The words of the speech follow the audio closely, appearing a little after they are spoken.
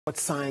what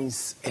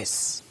science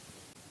is.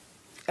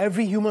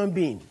 Every human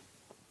being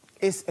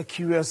is a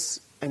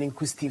curious and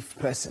inquisitive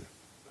person.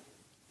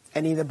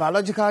 And in the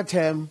biological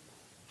term,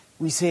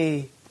 we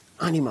say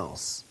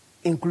animals,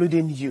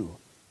 including you.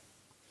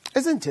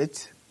 Isn't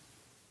it?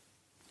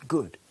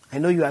 Good. I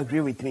know you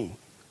agree with me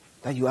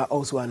that you are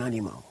also an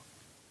animal.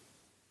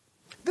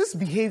 This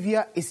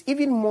behavior is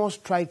even more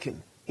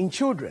striking in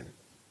children.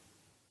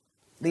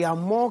 They are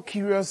more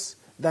curious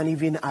than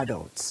even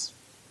adults.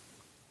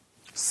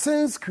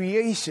 Since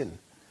creation,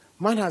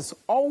 man has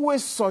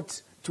always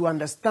sought to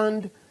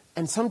understand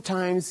and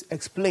sometimes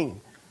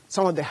explain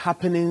some of the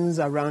happenings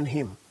around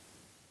him.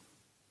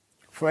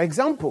 For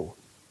example,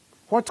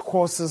 what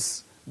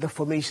causes the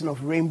formation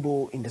of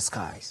rainbow in the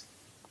skies?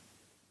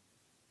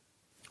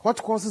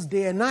 What causes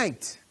day and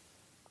night?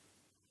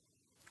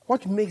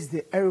 What makes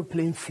the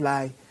aeroplane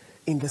fly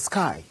in the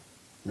sky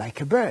like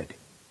a bird?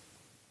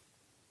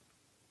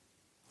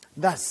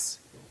 Thus,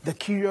 the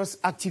curious,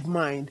 active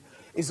mind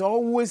is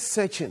always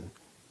searching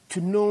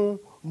to know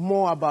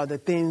more about the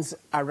things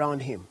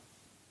around him.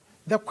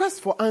 The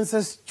quest for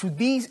answers to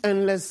these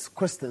endless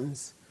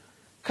questions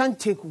can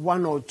take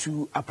one or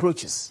two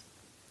approaches.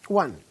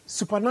 1.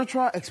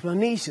 Supernatural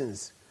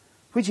explanations,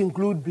 which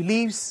include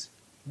beliefs,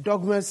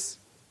 dogmas,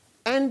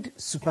 and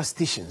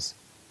superstitions.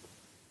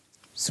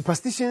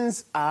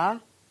 Superstitions are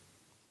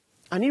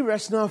an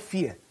irrational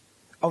fear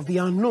of the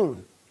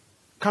unknown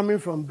coming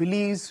from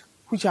beliefs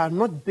which are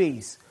not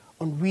based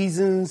on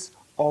reasons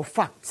or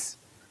facts,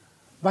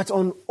 but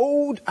on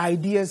old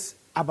ideas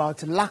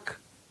about luck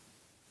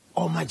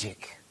or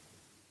magic.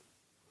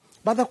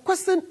 But the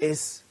question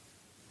is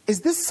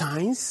this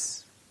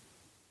science?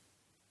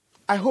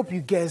 I hope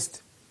you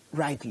guessed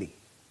rightly.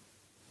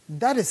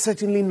 That is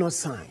certainly not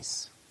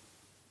science.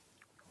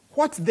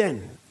 What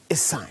then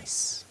is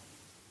science?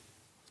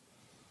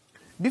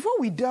 Before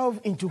we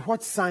delve into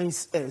what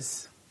science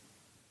is,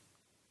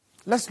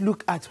 let's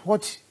look at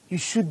what you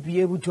should be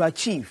able to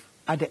achieve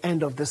at the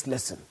end of this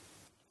lesson.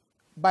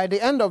 By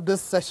the end of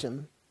this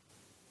session,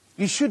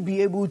 you should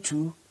be able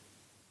to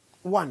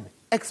 1.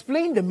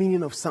 Explain the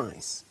meaning of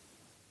science.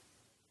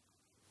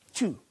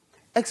 2.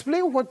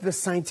 Explain what the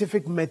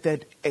scientific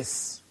method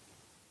is.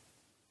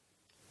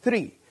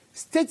 3.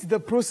 State the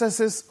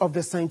processes of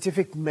the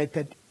scientific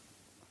method.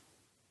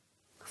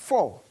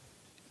 4.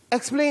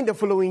 Explain the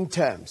following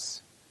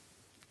terms: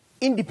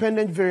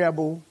 independent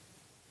variable,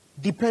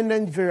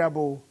 dependent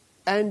variable,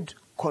 and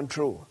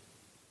control.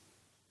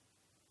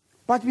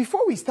 But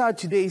before we start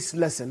today's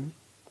lesson,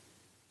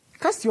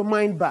 cast your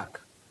mind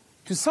back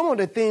to some of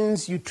the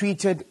things you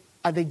treated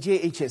at the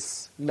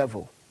JHS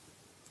level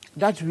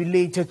that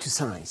related to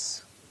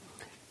science.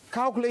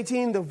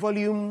 Calculating the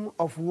volume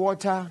of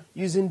water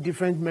using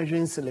different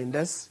measuring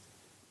cylinders,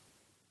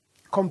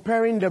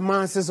 comparing the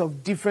masses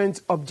of different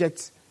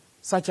objects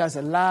such as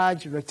a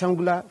large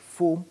rectangular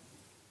foam,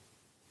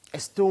 a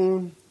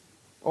stone,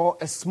 or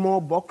a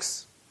small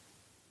box.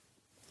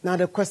 Now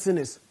the question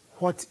is,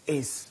 what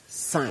is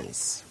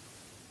science?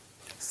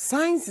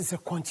 Science is a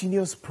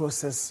continuous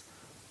process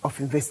of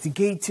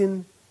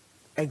investigating,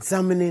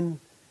 examining,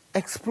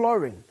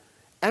 exploring,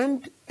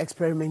 and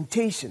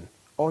experimentation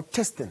or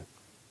testing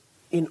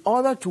in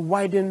order to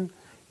widen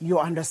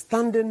your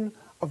understanding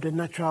of the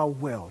natural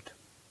world.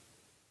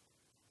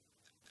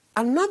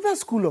 Another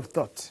school of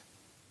thought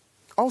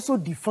also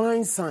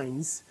defines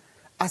science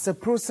as a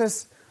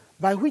process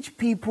by which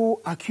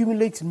people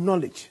accumulate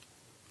knowledge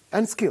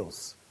and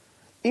skills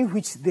in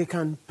which they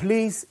can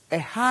place a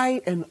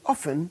high and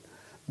often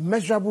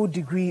measurable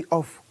degree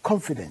of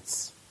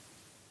confidence.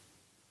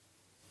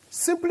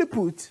 Simply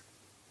put,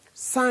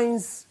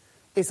 science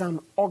is an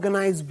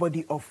organized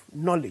body of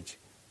knowledge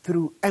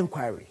through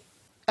enquiry.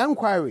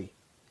 Enquiry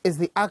is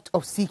the act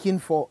of seeking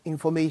for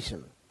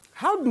information.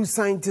 How do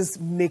scientists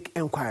make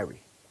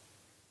enquiry?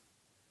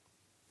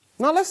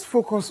 Now let's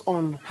focus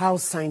on how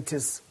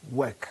scientists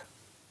work.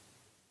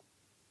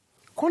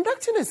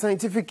 Conducting a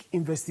scientific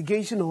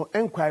investigation or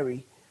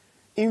enquiry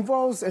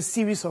involves a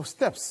series of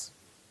steps,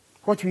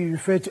 what we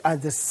refer to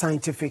as the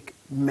scientific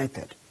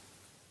method.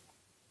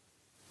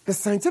 The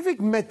scientific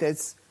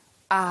methods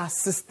are a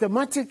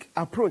systematic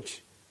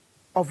approach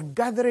of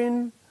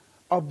gathering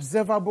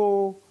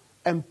observable,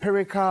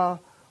 empirical,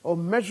 or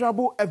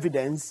measurable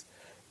evidence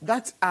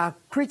that are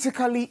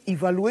critically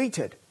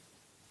evaluated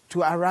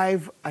to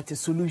arrive at a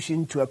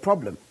solution to a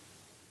problem.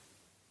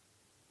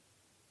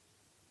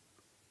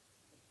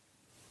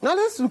 Now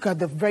let's look at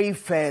the very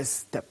first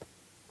step,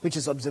 which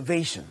is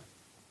observation.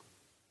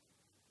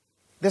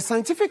 The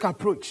scientific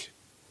approach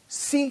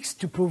seeks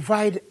to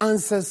provide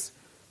answers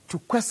to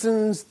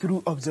questions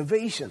through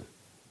observation.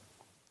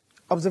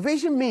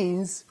 Observation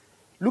means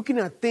looking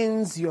at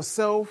things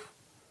yourself,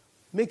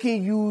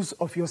 making use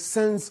of your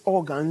sense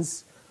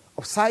organs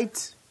of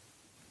sight,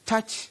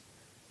 touch,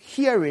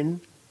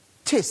 hearing,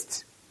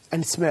 taste,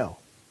 and smell.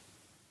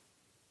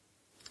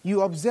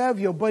 You observe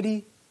your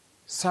body,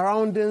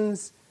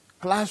 surroundings,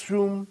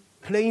 classroom,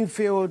 playing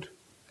field,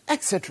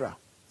 etc.,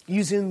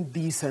 using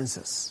these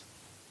senses.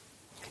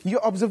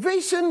 Your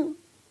observation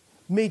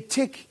may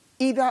take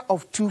either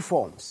of two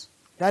forms,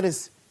 that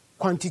is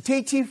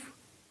quantitative,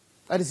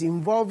 that is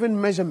involving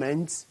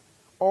measurements,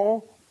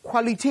 or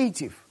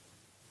qualitative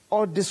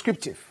or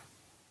descriptive.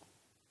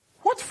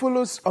 What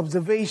follows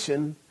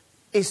observation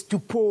is to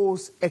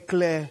pose a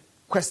clear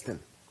question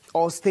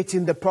or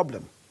stating the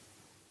problem.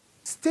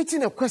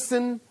 Stating a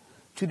question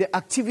to the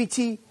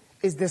activity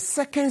is the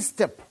second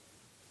step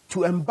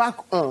to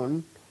embark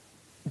on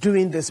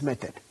doing this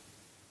method.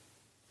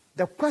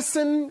 The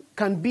question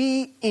can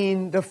be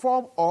in the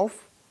form of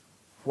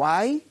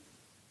why,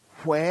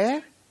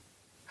 where,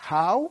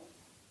 how,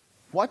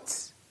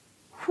 what,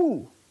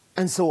 who,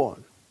 and so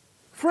on.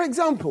 For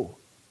example,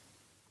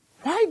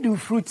 why do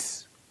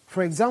fruits,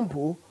 for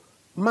example,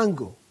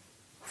 mango,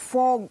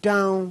 fall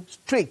down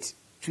straight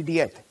to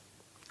the earth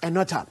and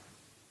not up?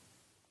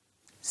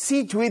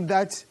 See to it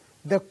that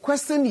the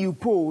question you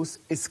pose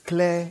is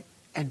clear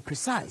and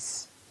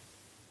precise.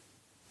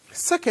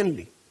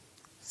 Secondly,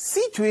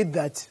 see to it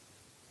that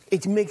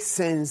it makes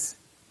sense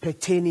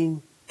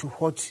pertaining to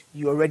what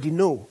you already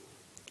know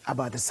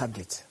about the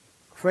subject.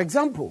 For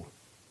example,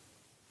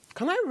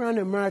 can I run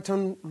a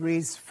marathon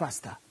race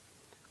faster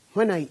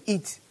when I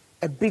eat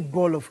a big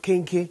bowl of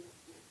kenkey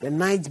the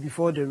night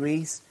before the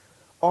race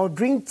or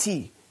drink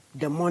tea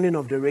the morning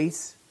of the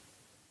race?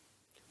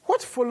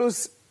 What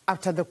follows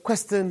after the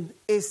question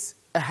is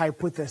a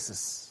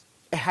hypothesis.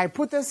 A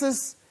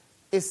hypothesis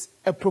is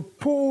a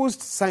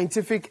proposed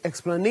scientific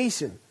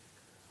explanation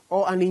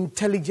or an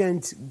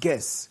intelligent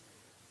guess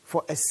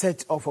for a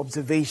set of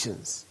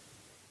observations.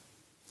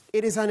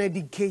 It is an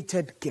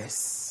educated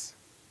guess.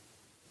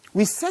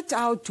 We set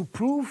out to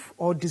prove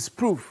or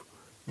disprove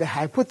the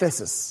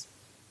hypothesis.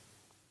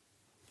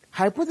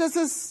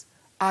 Hypotheses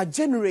are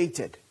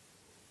generated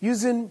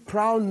using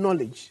prior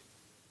knowledge,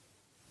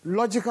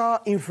 logical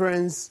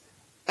inference,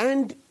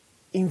 and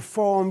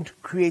informed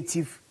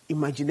creative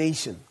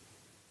imagination.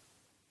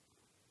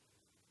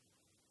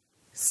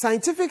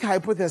 Scientific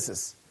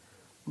hypotheses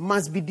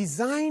must be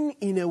designed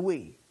in a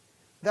way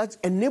that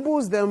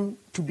enables them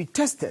to be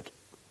tested.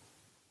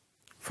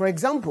 For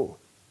example,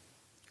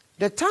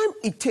 the time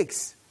it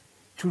takes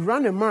to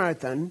run a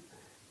marathon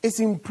is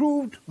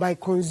improved by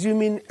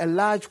consuming a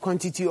large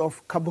quantity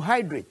of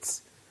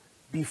carbohydrates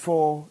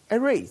before a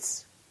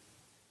race.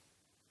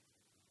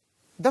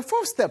 The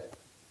fourth step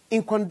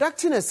in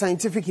conducting a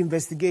scientific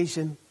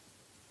investigation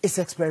is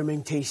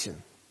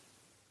experimentation.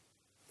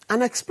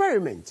 An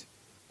experiment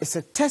is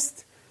a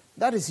test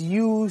that is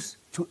used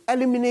to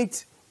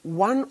eliminate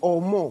one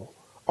or more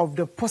of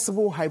the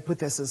possible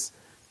hypotheses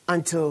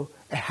until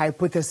a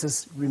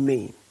hypothesis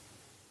remains.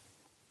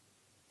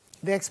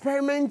 The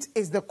experiment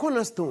is the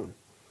cornerstone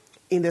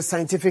in the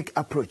scientific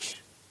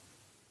approach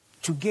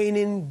to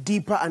gaining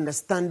deeper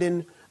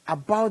understanding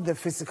about the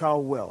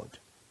physical world.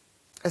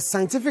 A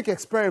scientific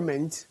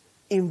experiment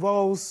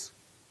involves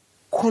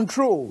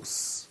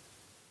controls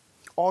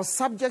or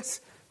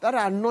subjects that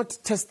are not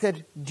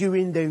tested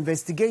during the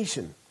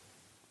investigation.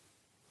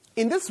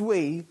 In this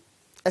way,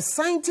 a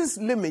scientist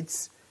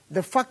limits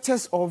the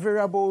factors or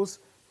variables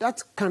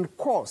that can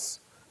cause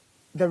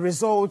the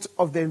result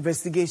of the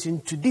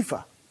investigation to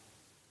differ.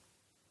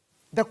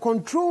 The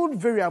controlled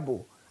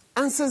variable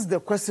answers the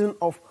question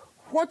of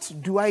what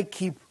do I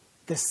keep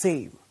the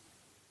same?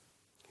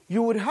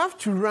 You would have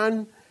to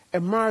run a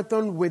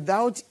marathon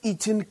without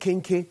eating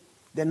kenkey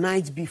the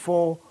night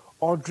before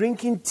or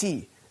drinking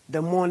tea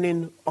the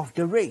morning of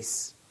the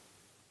race.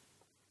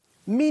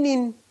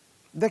 Meaning,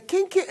 the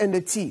kenkey and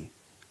the tea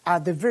are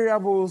the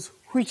variables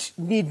which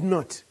need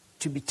not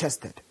to be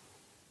tested.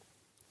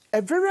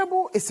 A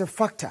variable is a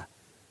factor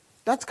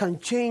that can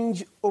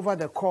change over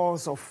the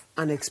course of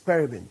an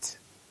experiment.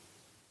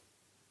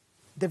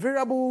 The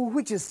variable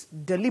which is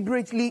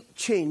deliberately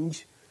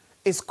changed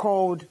is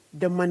called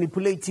the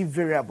manipulative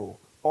variable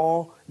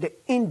or the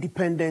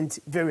independent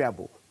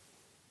variable.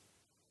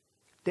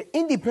 The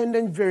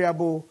independent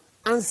variable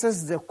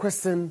answers the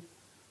question,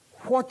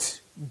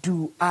 what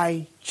do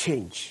I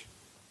change?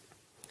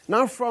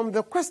 Now from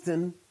the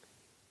question,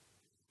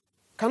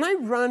 can I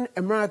run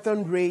a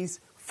marathon race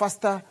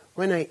faster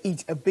when I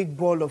eat a big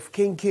bowl of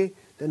kenkey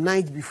the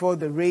night before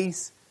the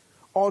race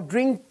or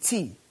drink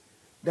tea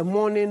the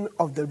morning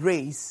of the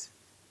race?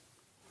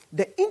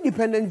 The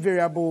independent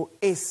variable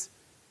is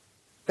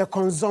the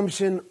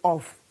consumption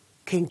of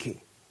kenkey.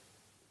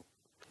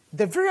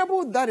 The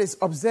variable that is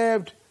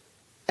observed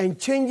and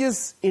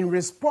changes in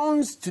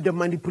response to the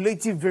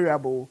manipulative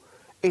variable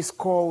is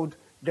called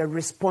the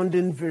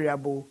responding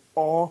variable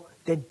or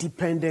the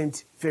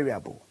dependent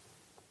variable.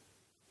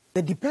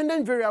 The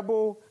dependent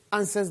variable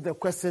answers the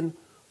question,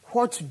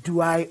 what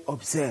do I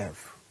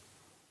observe?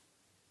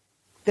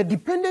 The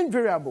dependent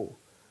variable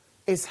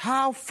is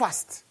how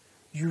fast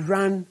you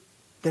run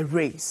the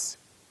race.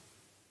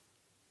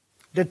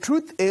 The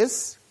truth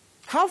is,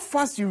 how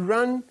fast you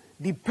run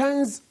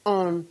depends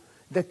on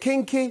the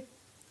kenkey,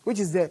 which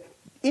is the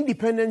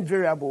independent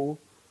variable.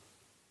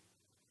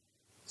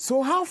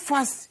 So how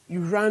fast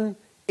you run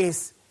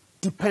is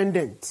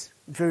dependent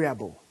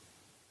variable.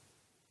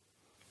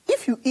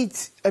 If you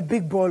eat a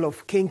big bowl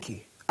of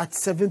kenkey at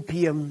 7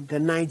 p.m. the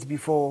night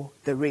before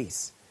the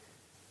race,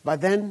 but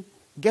then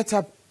get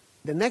up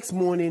the next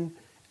morning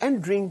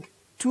and drink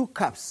 2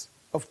 cups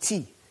of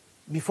tea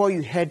before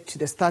you head to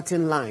the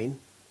starting line,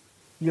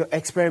 your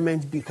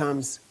experiment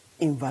becomes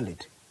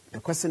invalid.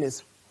 The question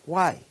is,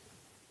 why?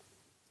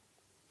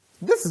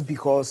 This is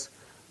because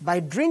by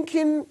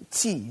drinking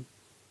tea,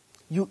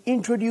 you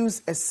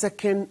introduce a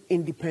second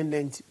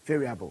independent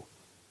variable,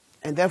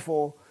 and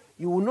therefore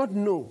you will not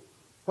know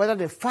whether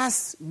the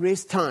fast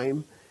race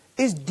time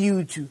is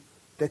due to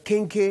the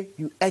kenkey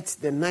you ate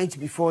the night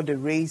before the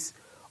race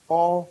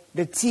or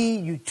the tea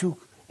you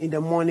took in the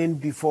morning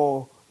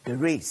before the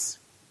race.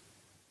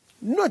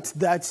 Note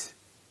that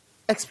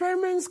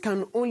experiments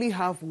can only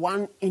have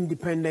one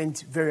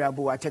independent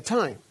variable at a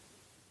time.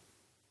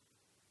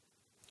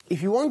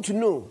 If you want to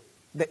know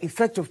the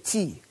effect of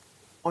tea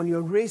on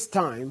your race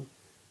time,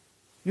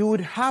 you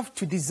would have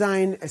to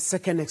design a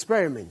second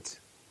experiment.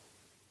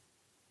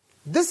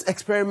 This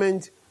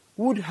experiment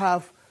would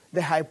have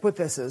the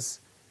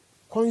hypothesis: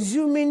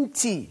 consuming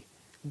tea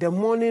the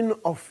morning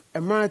of a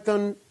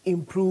marathon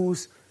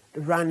improves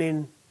the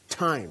running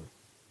time.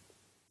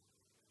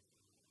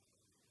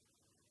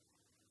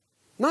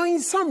 Now, in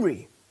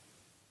summary,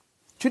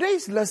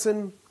 today's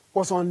lesson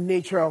was on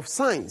nature of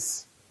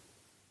science.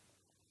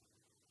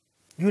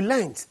 You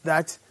learned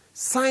that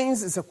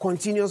science is a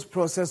continuous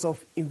process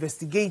of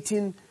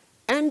investigating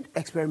and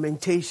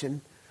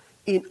experimentation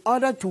in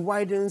order to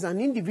widen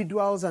an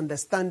individual's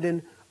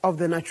understanding of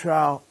the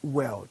natural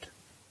world.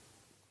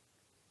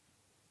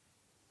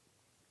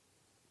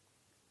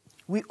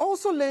 We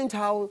also learned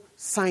how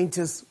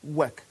scientists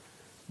work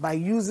by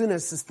using a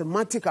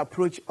systematic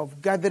approach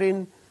of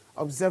gathering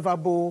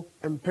observable,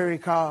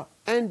 empirical,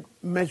 and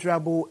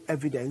measurable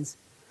evidence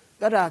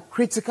that are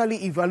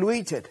critically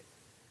evaluated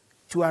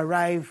to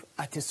arrive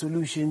at a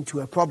solution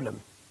to a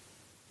problem,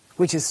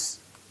 which is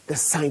the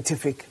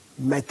scientific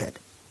method.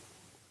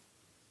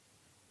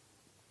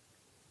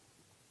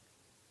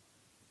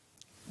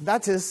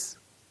 That is,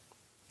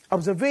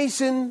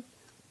 observation,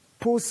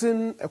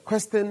 posing a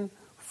question,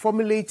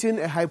 formulating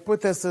a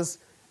hypothesis,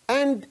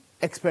 and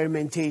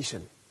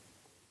experimentation.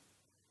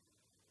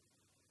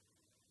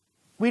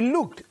 We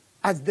looked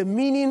at the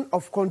meaning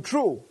of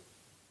control,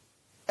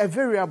 a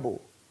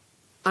variable,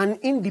 an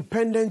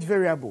independent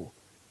variable,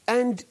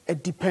 and a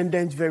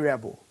dependent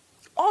variable.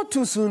 All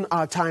too soon,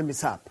 our time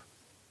is up.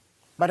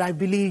 But I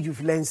believe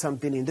you've learned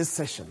something in this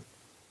session.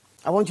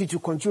 I want you to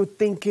continue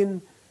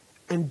thinking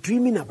and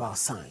dreaming about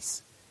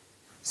science.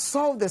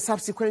 Solve the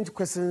subsequent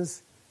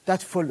questions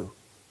that follow,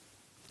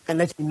 and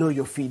let me know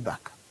your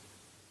feedback.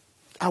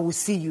 I will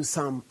see you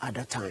some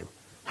other time.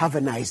 Have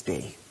a nice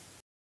day.